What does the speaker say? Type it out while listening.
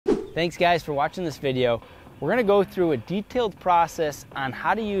Thanks guys for watching this video. We're going to go through a detailed process on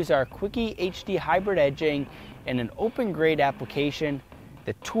how to use our Quickie HD hybrid edging in an open grade application,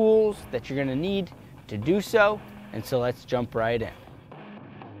 the tools that you're going to need to do so, and so let's jump right in.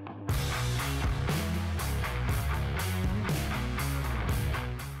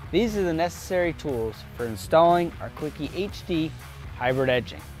 These are the necessary tools for installing our Quickie HD hybrid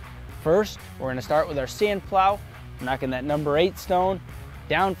edging. First, we're going to start with our sand plow, knocking that number 8 stone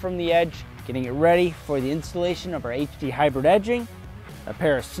down from the edge, getting it ready for the installation of our HD hybrid edging. A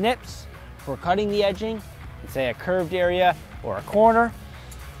pair of snips for cutting the edging, say a curved area or a corner.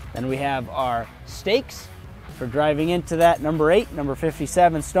 Then we have our stakes for driving into that number 8, number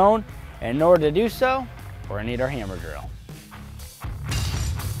 57 stone. And in order to do so, we're going to need our hammer drill.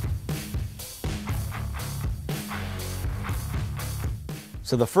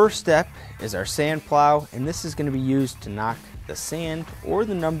 So the first step is our sand plow, and this is going to be used to knock the sand or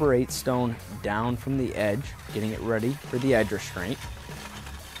the number 8 stone down from the edge, getting it ready for the edge restraint.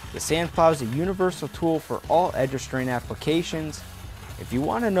 The sand plow is a universal tool for all edge restraint applications. If you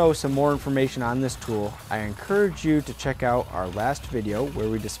want to know some more information on this tool, I encourage you to check out our last video where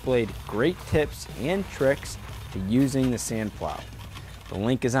we displayed great tips and tricks to using the sand plow. The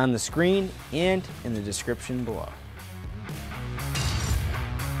link is on the screen and in the description below.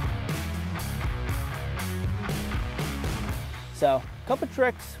 So, a couple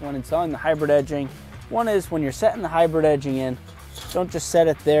tricks when installing the hybrid edging. One is when you're setting the hybrid edging in, don't just set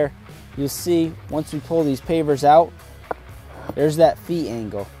it there. You'll see once we pull these pavers out, there's that feet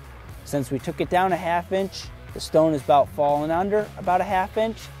angle. Since we took it down a 1/2 inch, the stone is about falling under about a 1/2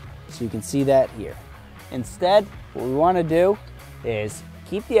 inch, so you can see that here. Instead, what we want to do is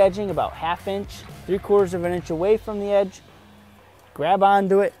keep the edging about 1/2 inch, 3/4 of an inch away from the edge, grab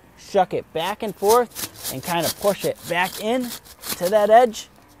onto it, shuck it back and forth, and kind of push it back in to that edge.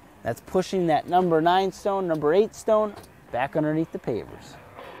 That's pushing that number 9 stone, number 8 stone back underneath the pavers.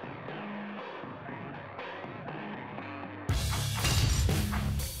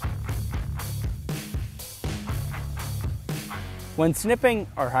 When snipping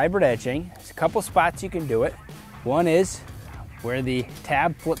our hybrid edging, there's a couple spots you can do it. One is where the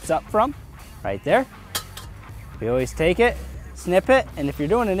tab flips up from, right there. We always take it, snip it, and if you're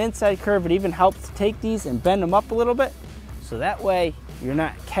doing an inside curve, it even helps to take these and bend them up a little bit, so that way you're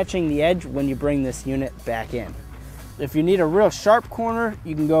not catching the edge when you bring this unit back in. If you need a real sharp corner,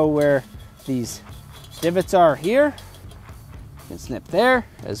 you can go where these divots are here. You can snip there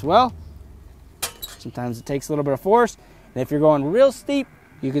as well. Sometimes it takes a little bit of force. And if you're going real steep,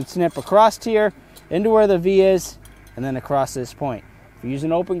 you can snip across here into where the V is and then across this point. If you're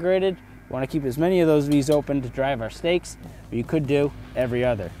using open graded, you want to keep as many of those V's open to drive our stakes, but you could do every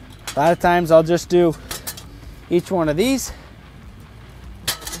other. A lot of times I'll just do each one of these.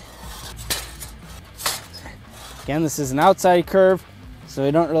 Again, this is an outside curve, so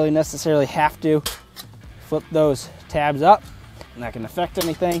you don't really necessarily have to flip those tabs up. Not going to affect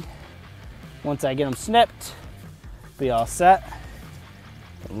anything. Once I get them snipped, be all set,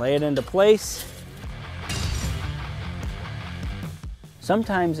 and lay it into place.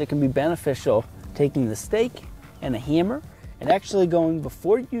 Sometimes it can be beneficial taking the stake and a hammer and actually going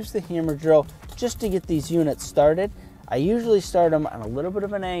before you use the hammer drill just to get these units started. I usually start them on a little bit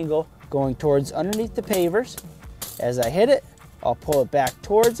of an angle going towards underneath the pavers. As I hit it, I'll pull it back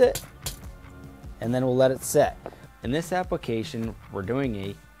towards it and then we'll let it set. In this application, we're doing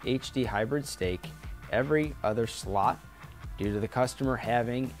a HD hybrid stake every other slot due to the customer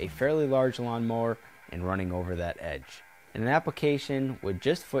having a fairly large lawnmower and running over that edge. In an application with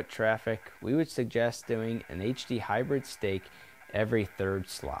just foot traffic, we would suggest doing an HD hybrid stake every 3rd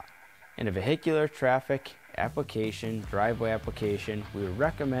slot. In a vehicular traffic application, driveway application, we would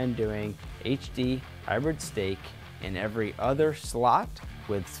recommend doing HD hybrid stake in every other slot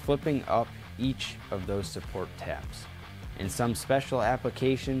with flipping up each of those support tabs. In some special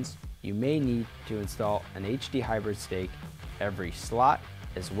applications, you may need to install an HD hybrid stake every slot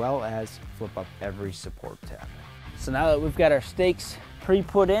as well as flip up every support tab. So now that we've got our stakes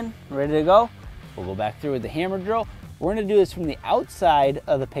pre-put in, ready to go, we'll go back through with the hammer drill. We're going to do this from the outside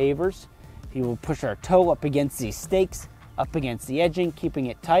of the pavers. We will push our toe up against these stakes, up against the edging, keeping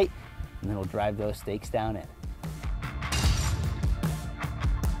it tight, and then we'll drive those stakes down in.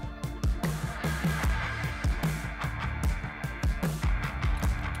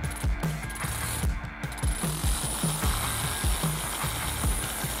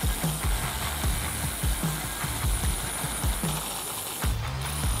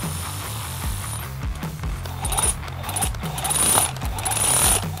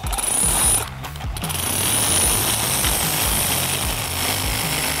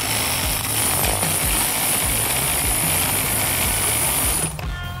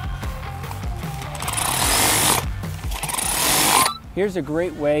 Here's a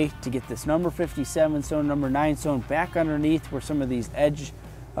great way to get this number 57 stone, number 9 stone back underneath where some of these edge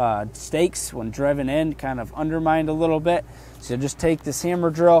stakes, when driven in, kind of undermined a little bit. So just take this hammer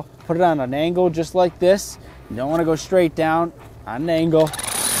drill, put it on an angle just like this. You don't want to go straight down, on an angle.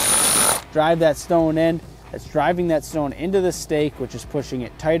 Drive that stone in. That's driving that stone into the stake, which is pushing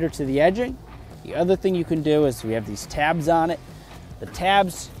it tighter to the edging. The other thing you can do is we have these tabs on it. The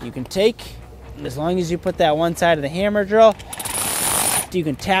tabs you can take, and as long as you put that one side of the hammer drill, you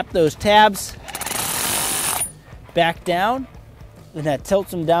can tap those tabs back down, and that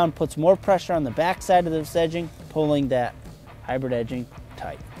tilts them down, puts more pressure on the back side of this edging, pulling that hybrid edging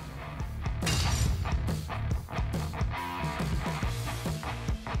tight.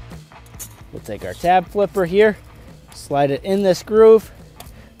 We'll take our tab flipper here, slide it in this groove,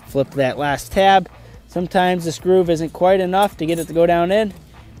 flip that last tab. Sometimes this groove isn't quite enough to get it to go down in.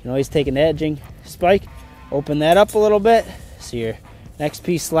 You can always take an edging spike, open that up a little bit so your next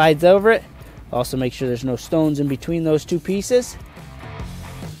piece slides over it. Also make sure there's no stones in between those two pieces.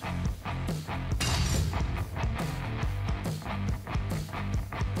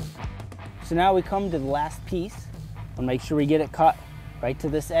 So now we come to the last piece. We'll make sure we get it cut right to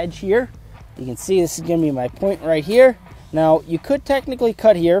this edge here. You can see this is going to be my point right here. Now you could technically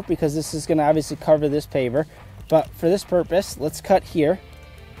cut here because this is going to obviously cover this paver, but for this purpose, let's cut here.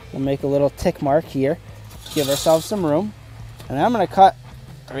 We'll make a little tick mark here, give ourselves some room, and I'm going to cut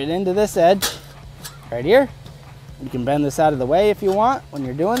right into this edge right here. You can bend this out of the way if you want when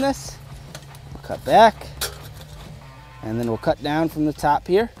you're doing this. We'll cut back, and then we'll cut down from the top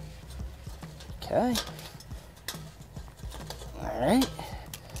here. Okay. All right.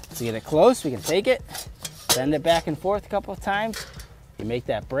 To get it close, we can take it, bend it back and forth a couple of times. You make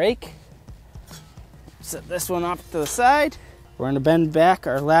that break. Set this one off to the side. We're going to bend back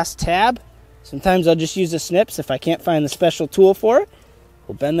our last tab. Sometimes I'll just use the snips if I can't find the special tool for it.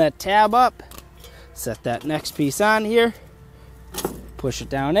 We'll bend that tab up, set that next piece on here, push it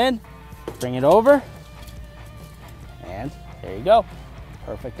down in, bring it over, and there you go.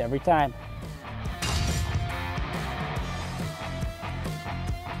 Perfect every time.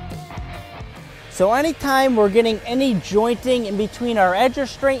 So anytime we're getting any jointing in between our edge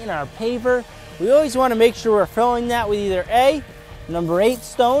restraint and our paver, we always want to make sure we're filling that with either A, number 8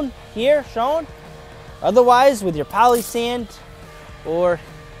 stone here shown, otherwise with your poly sand or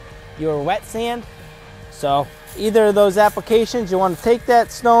your wet sand. So either of those applications, you want to take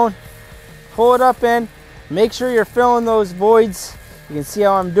that stone, pull it up in, make sure you're filling those voids. You can see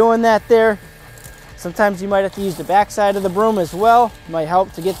how I'm doing that there. Sometimes you might have to use the back side of the broom as well. It might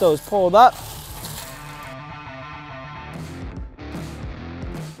help to get those pulled up.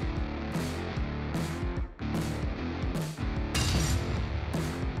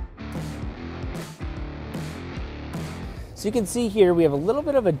 So you can see here we have a little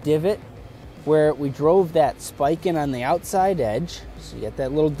bit of a divot where we drove that spike in on the outside edge. So you get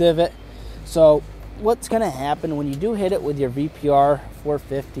that little divot. So what's going to happen when you do hit it with your VPR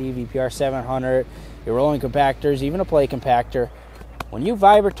 450, VPR 700, your rolling compactors, even a plate compactor, when you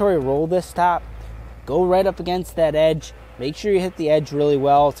vibratory roll this top, go right up against that edge. Make sure you hit the edge really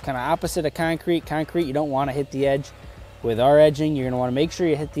well. It's kind of opposite of concrete. Concrete, you don't want to hit the edge. With our edging, you're going to want to make sure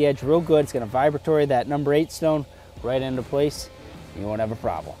you hit the edge real good. It's going to vibratory that number 8 stone right into place. You won't have a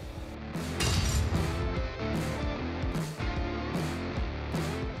problem.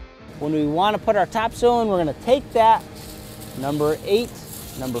 When we want to put our topsoil in, we're going to take that number 8,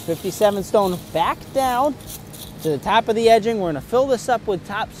 number 57 stone back down to the top of the edging. We're going to fill this up with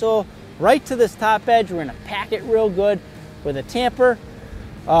topsoil right to this top edge. We're going to pack it real good with a tamper.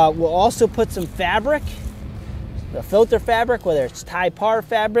 We'll also put some fabric, the filter fabric, whether it's Ty-Par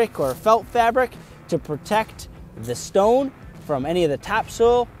fabric or felt fabric, to protect the stone from any of the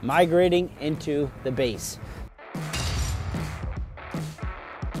topsoil migrating into the base.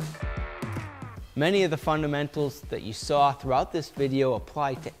 Many of the fundamentals that you saw throughout this video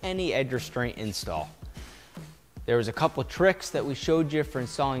apply to any edge restraint install. There was a couple tricks that we showed you for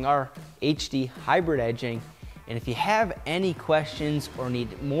installing our HD hybrid edging, and if you have any questions or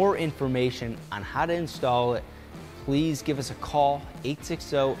need more information on how to install it, please give us a call,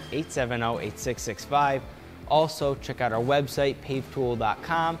 860-870-8665. Also, check out our website,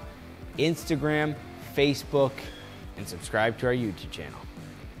 pavetool.com, Instagram, Facebook, and subscribe to our YouTube channel.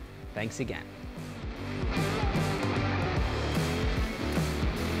 Thanks again.